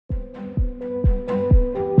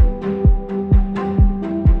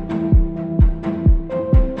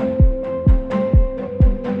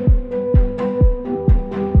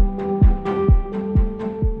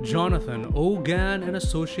Gan and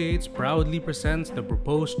Associates proudly presents the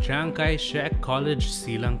proposed Chiang Shek College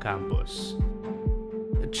Silang campus.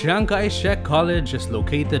 Chiang Shek College is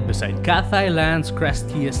located beside Cathay Land's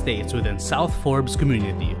Crestkey Estates within South Forbes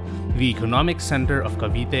community, the economic center of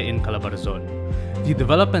Cavite in Calabarzon. The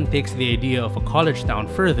development takes the idea of a college town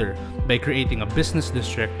further by creating a business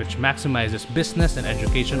district which maximizes business and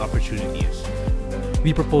education opportunities.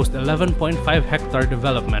 The proposed 11.5 hectare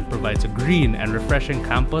development provides a green and refreshing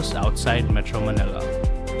campus outside Metro Manila.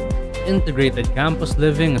 Integrated campus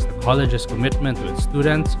living is the college's commitment to its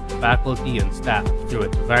students, faculty, and staff through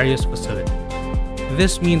its various facilities.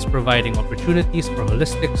 This means providing opportunities for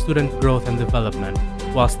holistic student growth and development,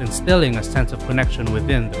 whilst instilling a sense of connection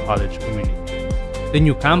within the college community. The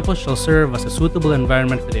new campus shall serve as a suitable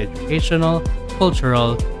environment for the educational,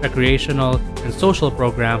 cultural, recreational, and social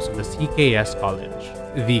programs of the CKS College.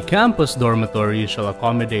 The campus dormitory shall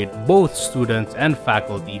accommodate both students and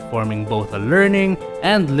faculty, forming both a learning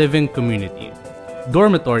and living community.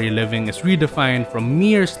 Dormitory living is redefined from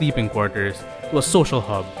mere sleeping quarters to a social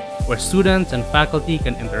hub, where students and faculty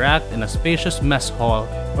can interact in a spacious mess hall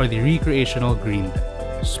or the recreational green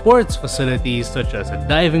deck. Sports facilities such as a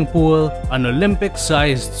diving pool, an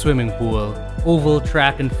Olympic-sized swimming pool, oval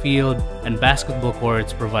track and field, and basketball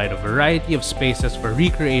courts provide a variety of spaces for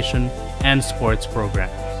recreation and sports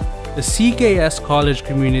programs. The CKS College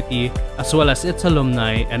community, as well as its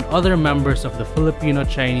alumni and other members of the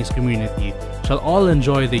Filipino-Chinese community, shall all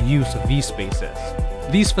enjoy the use of these spaces.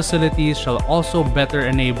 These facilities shall also better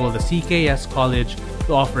enable the CKS College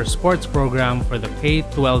to offer a sports program for the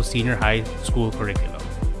K-12 senior high school curriculum.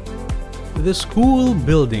 The school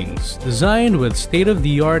buildings, designed with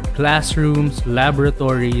state-of-the-art classrooms,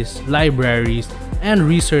 laboratories, libraries, and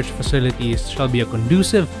research facilities, shall be a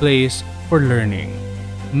conducive place for learning.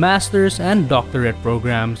 Master's and doctorate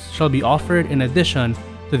programs shall be offered in addition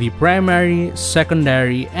to the primary,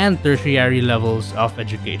 secondary, and tertiary levels of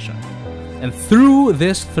education. And through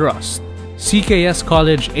this thrust, CKS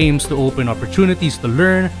College aims to open opportunities to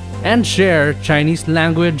learn and share Chinese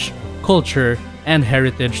language, culture, and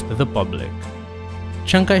heritage to the public.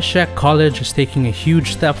 Chiang Shek College is taking a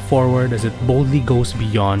huge step forward as it boldly goes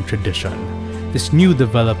beyond tradition. This new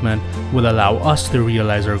development will allow us to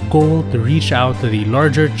realize our goal to reach out to the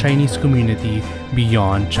larger Chinese community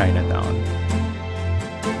beyond Chinatown.